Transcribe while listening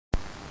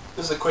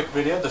This is a quick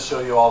video to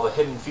show you all the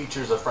hidden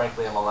features of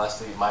Frankly MLS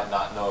that you might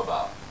not know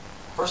about.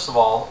 First of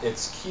all,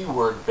 it's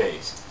keyword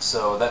based,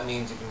 so that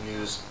means you can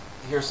use,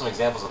 here's some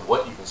examples of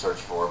what you can search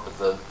for, but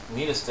the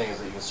neatest thing is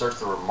that you can search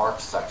the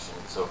remarks section,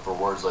 so for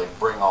words like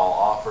bring all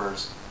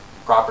offers,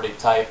 property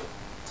type,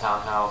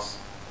 townhouse,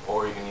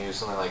 or you can use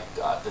something like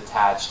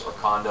detached or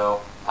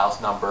condo,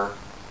 house number.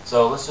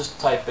 So let's just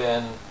type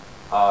in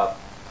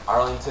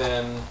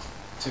Arlington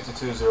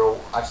 22220,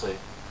 actually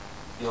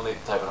you don't need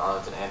to type in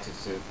Arlington and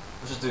 222.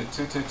 Let's just do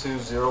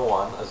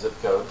 22201, a zip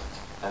code,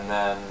 and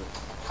then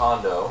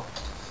condo,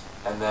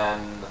 and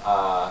then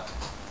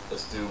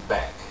let's do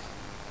bank.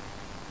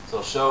 So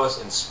it'll show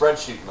us in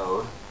spreadsheet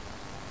mode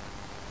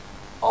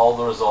all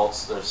the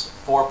results. There's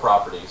 4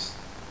 properties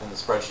in the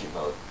spreadsheet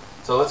mode.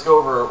 So let's go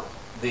over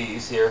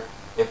these here.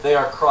 If they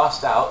are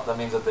crossed out, that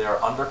means that they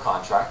are under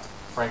contract.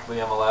 Frankly,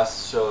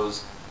 MLS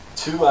shows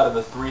 2 out of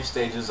the 3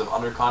 stages of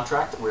under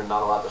contract. We're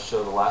not allowed to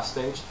show the last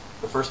stage.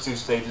 The first 2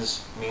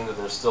 stages mean that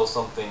there's still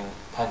something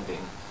pending,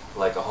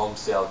 like a home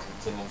sale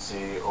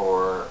contingency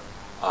or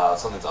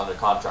something that's under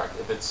contract.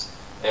 If it's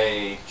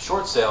a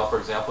short sale, for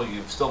example,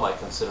 you still might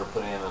consider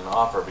putting in an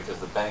offer because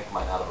the bank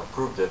might not have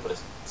approved it, but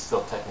it's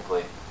still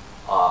technically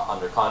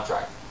under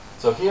contract.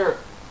 So here,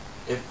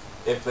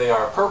 if they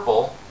are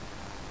purple,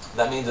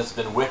 that means it's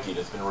been wikied.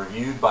 It's been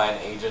reviewed by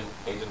an agent.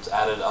 Agents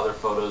added other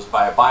photos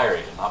by a buyer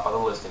agent, not by the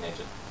listing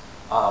agent.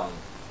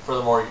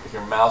 Furthermore, if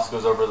your mouse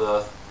goes over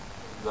the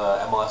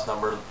MLS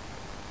number,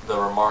 the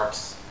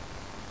remarks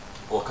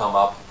will come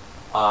up.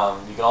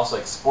 You can also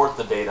export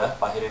the data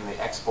by hitting the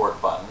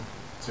export button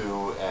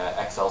to an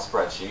Excel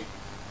spreadsheet.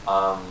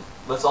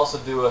 Let's also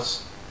do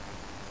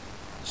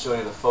show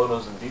you the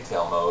photos in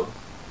detail mode.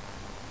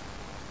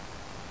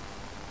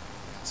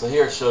 So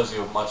here it shows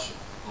you much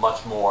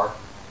more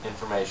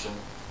information,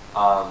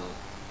 but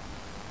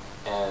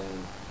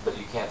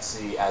you can't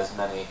see as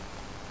many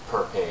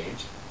per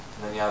page.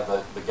 And then you have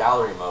the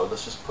gallery mode.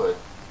 Let's just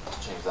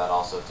change that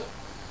also to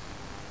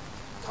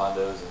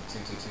condos and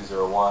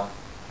 22201.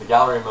 The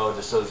gallery mode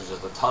just shows you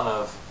just a ton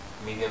of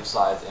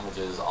medium-sized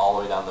images all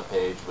the way down the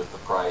page with the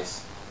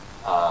price.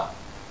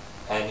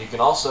 And you can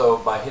also,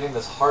 by hitting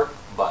this heart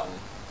button,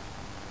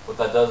 what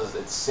that does is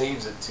it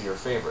saves it to your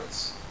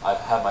favorites.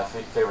 I've had my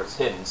favorites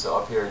hidden, so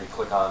up here you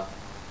click on,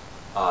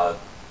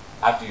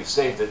 after you've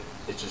saved it,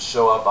 it should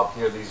show up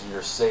here. These are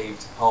your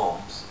saved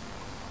homes.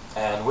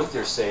 And with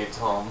your saved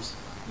homes,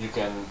 you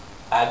can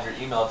add your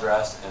email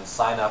address and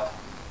sign up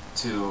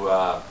to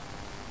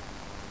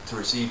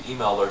receive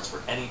email alerts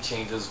for any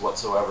changes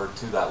whatsoever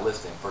to that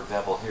listing. For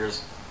example,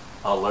 here's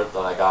an alert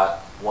that I got,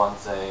 one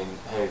saying,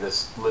 hey,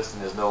 this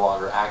listing is no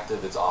longer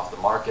active, it's off the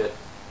market.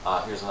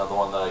 Here's another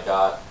one that I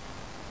got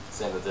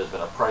saying that there's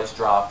been a price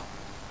drop.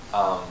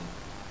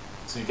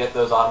 So you get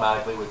those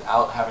automatically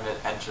without having to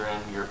enter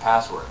in your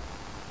password.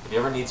 If you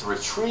ever need to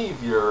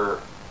retrieve your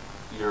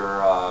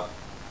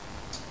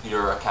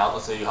account,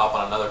 let's say you hop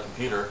on another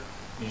computer,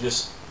 you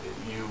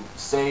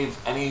save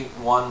any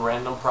one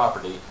random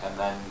property and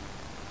then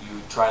you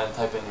try and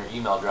type in your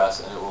email address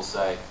and it will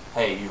say,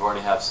 hey, you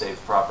already have saved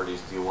properties,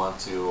 do you want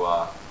to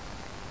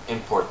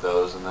import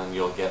those? And then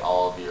you'll get them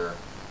all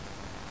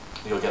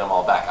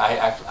back. I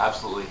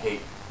absolutely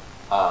hate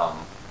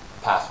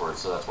passwords,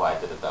 so that's why I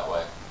did it that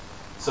way.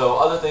 So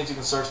other things you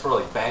can search for,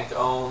 like bank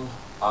owned,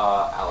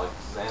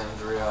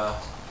 Alexandria,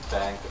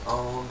 bank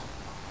owned,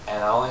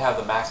 and I only have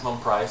the maximum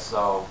price,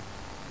 so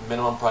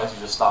minimum price you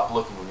just stop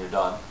looking when you're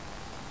done.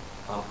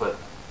 I'm going to put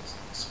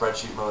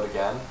spreadsheet mode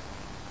again.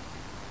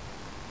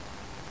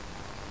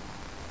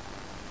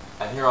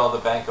 And here are all the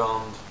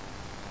bank-owned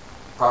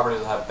properties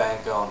that have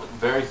bank-owned.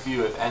 Very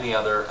few, if any,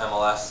 other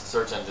MLS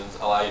search engines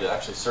allow you to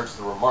actually search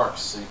the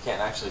remarks, so you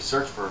can't actually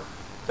search for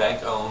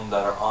bank-owned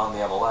that are on the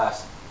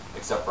MLS,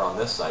 except for on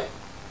this site.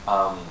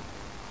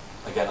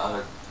 Again,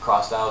 under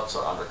crossed outs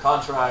or under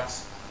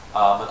contracts.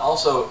 And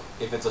also,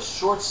 if it's a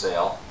short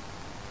sale,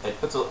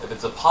 if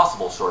it's a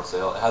possible short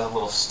sale, it has a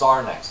little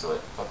star next to it.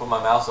 If I put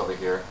my mouse over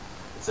here,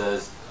 it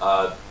says,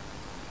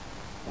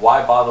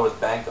 why bother with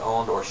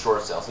bank-owned or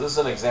short sale? So this is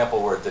an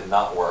example where it did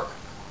not work,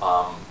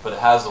 but it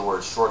has the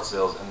word short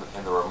sales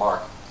in the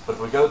remark. But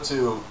if we go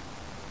to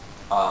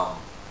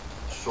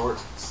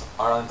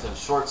Arlington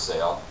short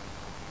sale,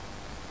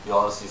 you'll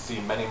obviously see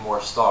many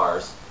more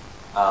stars.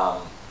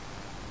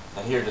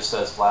 And here it just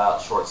says flat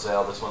out short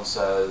sale. This one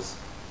says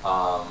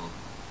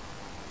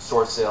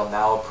short sale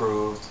now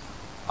approved.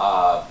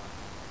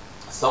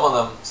 Some of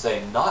them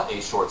say not a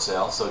short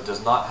sale, so it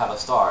does not have a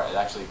star. It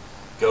actually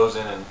goes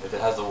in, and if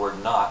it has the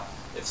word not,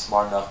 it's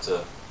smart enough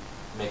to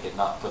make it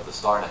not put the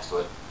star next to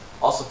it.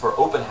 Also, for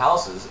open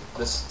houses,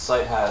 this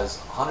site has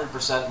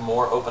 100%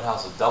 more open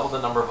houses, double the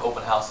number of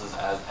open houses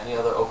as any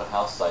other open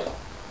house site.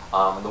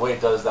 And the way it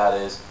does that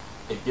is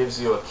it gives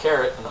you a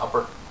carrot,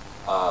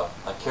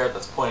 a carrot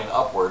that's pointing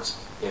upwards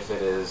if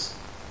it is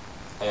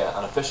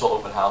an official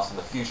open house in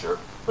the future.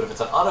 But if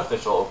it's an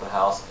unofficial open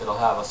house, it'll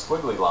have a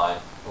squiggly line.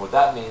 And what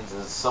that means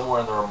is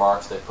somewhere in the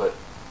remarks they put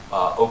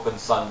open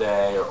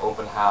Sunday or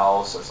open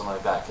house or something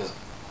like that, because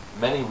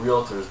many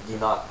realtors do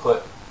not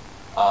put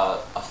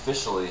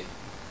officially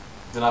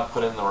do not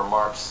put in the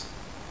remarks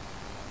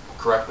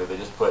correctly. They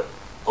just put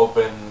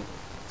open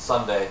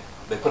Sunday.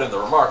 They put in the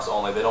remarks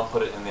only. They don't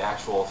put it in the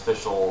actual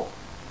official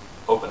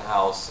open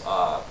house.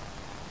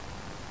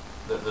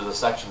 There's a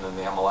section in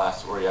the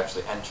MLS where you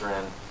actually enter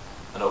in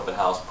an open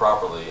house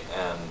properly,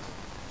 and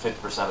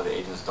 50% of the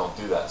agents don't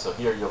do that. So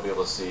here you'll be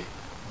able to see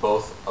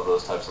both of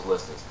those types of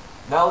listings.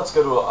 Now let's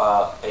go to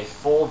a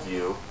full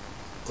view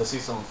to see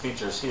some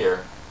features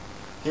here.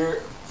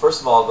 Here,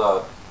 first of all,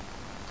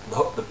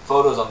 the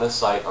photos on this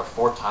site are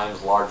 4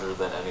 times larger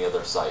than any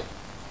other site.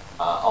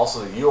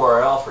 Also, the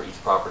URL for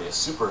each property is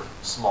super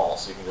small,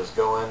 so you can just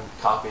go in,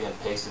 copy and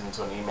paste it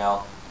into an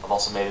email. I've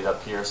also made it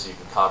up here so you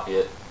can copy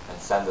it and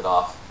send it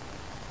off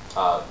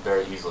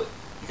very easily.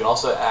 You can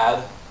also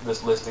add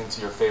this listing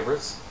to your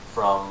favorites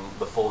from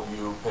the full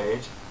view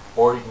page,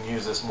 or you can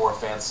use this more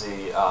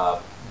fancy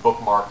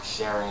bookmark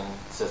sharing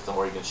system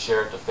where you can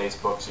share it to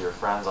Facebook so your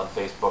friends on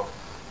Facebook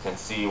can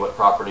see what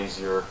properties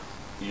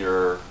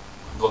you're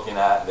looking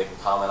at. They can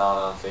comment on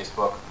it on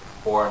Facebook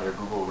or on your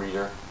Google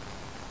Reader.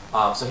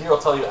 So here I'll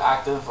tell you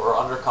active or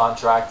under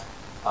contract.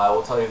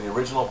 We'll tell you the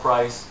original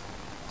price.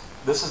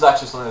 This is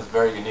actually something that's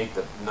very unique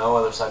that no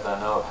other site that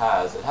I know of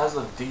has. It has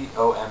a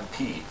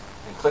DOMP,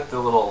 and click the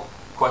little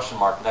question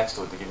mark next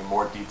to it to give you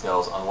more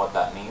details on what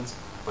that means.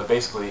 But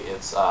basically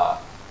it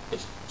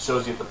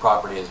shows you if the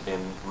property has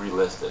been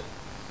relisted.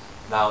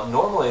 Now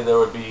normally there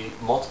would be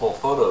multiple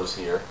photos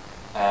here,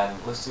 and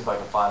let's see if I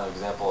can find an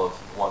example of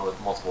one with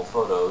multiple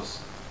photos.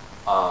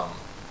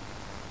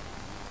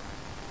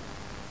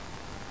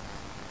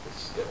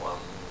 Let's get one.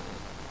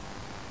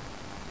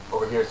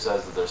 Over here it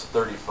says that there's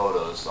 30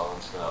 photos, so I'm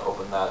just going to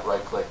open that,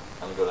 right click,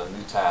 and go to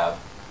New Tab.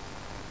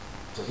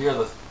 So here are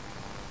the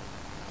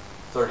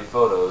 30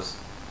 photos,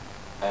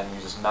 and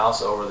you just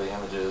mouse over the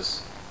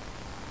images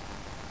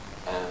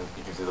and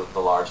you can see the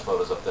large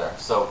photos up there.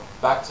 So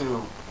back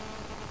to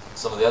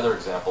some of the other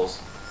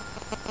examples.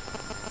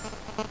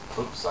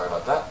 Oops, sorry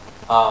about that.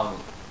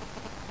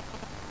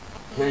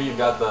 Here you've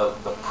got the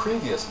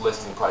previous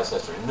listing price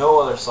history. No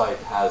other site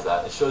has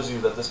that. It shows you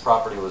that this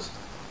property was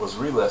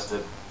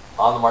relisted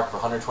on the market for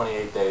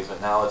 128 days,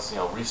 but now it's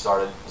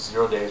restarted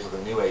 0 days with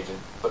a new agent.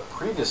 But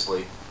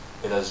previously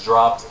it has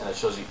dropped, and it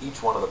shows you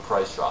each one of the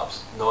price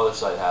drops. No other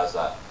site has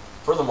that.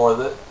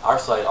 Furthermore, our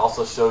site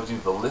also showed you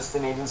the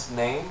listing agent's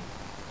name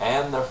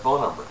and their phone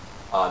number.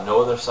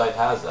 No other site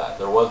has that.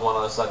 There was one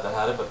other site that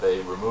had it, but they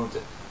removed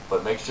it.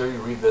 But make sure you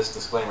read this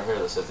disclaimer here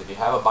that says if you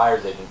have a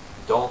buyer's agent,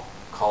 don't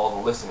call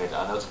the listing agent.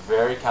 I know it's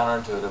very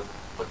counterintuitive,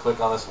 but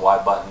click on this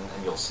Y button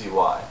and you'll see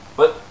why.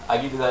 But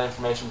I give you that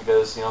information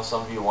because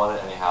some of you want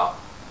it anyhow.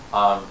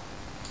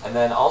 And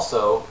then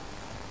also,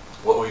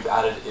 what we've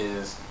added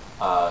is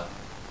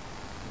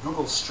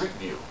Google Street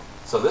View.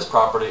 So this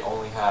property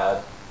only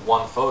had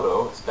one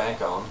photo. It's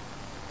bank owned.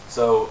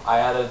 So I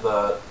added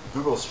the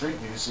Google Street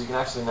View so you can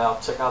actually now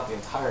check out the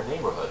entire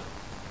neighborhood.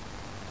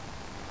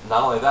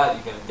 Not only that,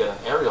 you can get an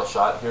aerial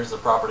shot. Here's the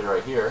property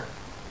right here,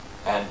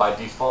 and by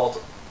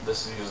default,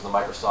 this uses the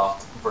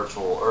Microsoft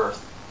Virtual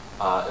Earth.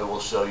 It will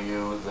show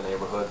you the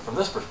neighborhood from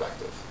this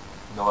perspective.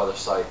 No other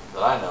site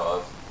that I know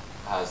of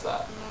has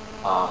that.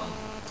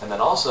 And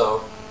then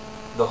also,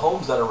 the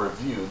homes that are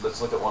reviewed,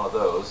 let's look at one of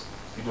those.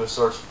 If you do a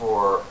search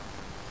for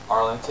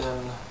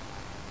Arlington,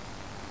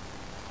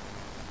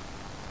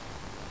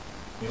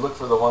 you look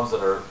for the ones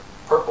that are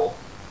purple,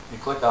 you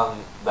click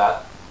on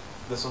that.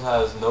 This one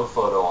has no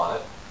photo on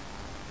it.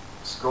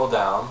 Scroll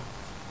down,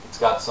 it's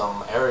got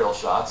some aerial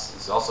shots.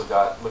 It's also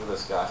got, look at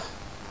this guy,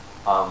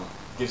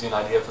 gives you an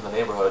idea for the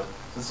neighborhood.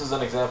 This is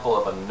an example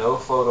of a no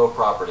photo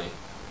property,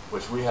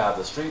 which we have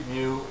the street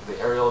view, the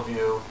aerial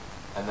view,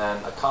 and then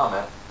a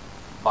comment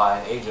by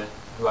an agent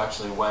who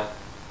actually went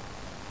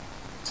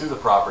to the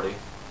property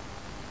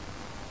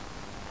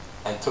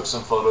and took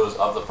some photos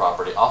of the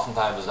property.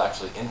 Oftentimes there's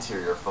actually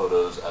interior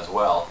photos as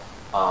well.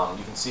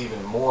 You can see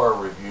even more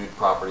reviewed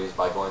properties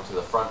by going to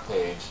the front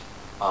page.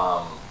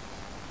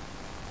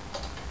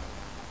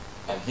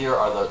 And here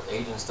are the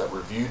agents that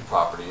reviewed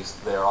properties.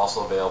 They are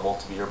also available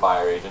to be your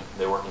buyer agent.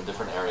 They work in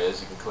different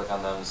areas. You can click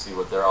on them to see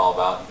what they're all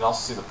about. You can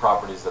also see the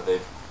properties that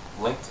they've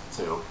linked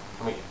to.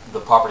 The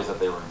properties that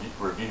they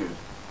reviewed.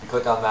 If you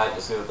click on that,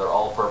 you'll see that they're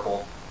all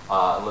purple.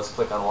 And let's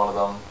click on one of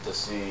them to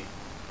see.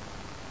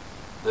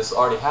 This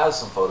already has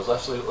some photos.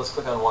 Actually, let's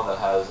click on one that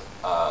has,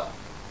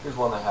 here's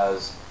one that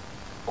has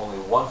only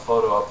one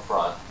photo up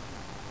front,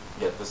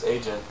 yet this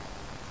agent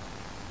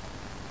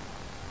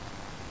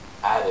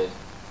added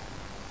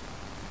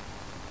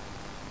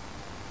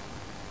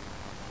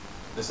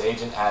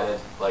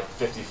like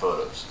 50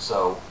 photos.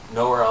 So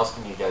nowhere else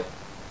can you get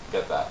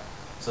that.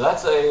 So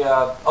that's a,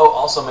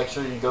 also make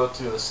sure you go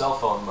to the cell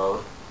phone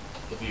mode.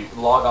 If you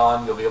log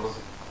on, you'll be able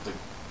to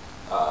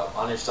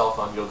on your cell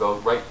phone, you'll go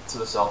right to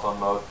the cell phone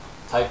mode,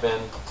 type in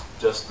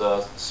just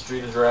the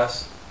street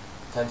address,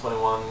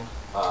 1021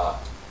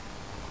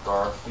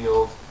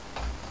 Garfield,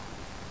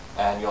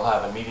 and you'll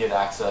have immediate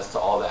access to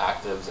all the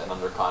actives and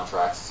under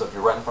contracts. So if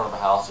you're right in front of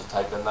a house, just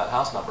type in that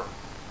house number.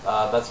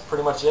 That's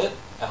pretty much it.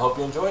 I hope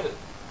you enjoyed it.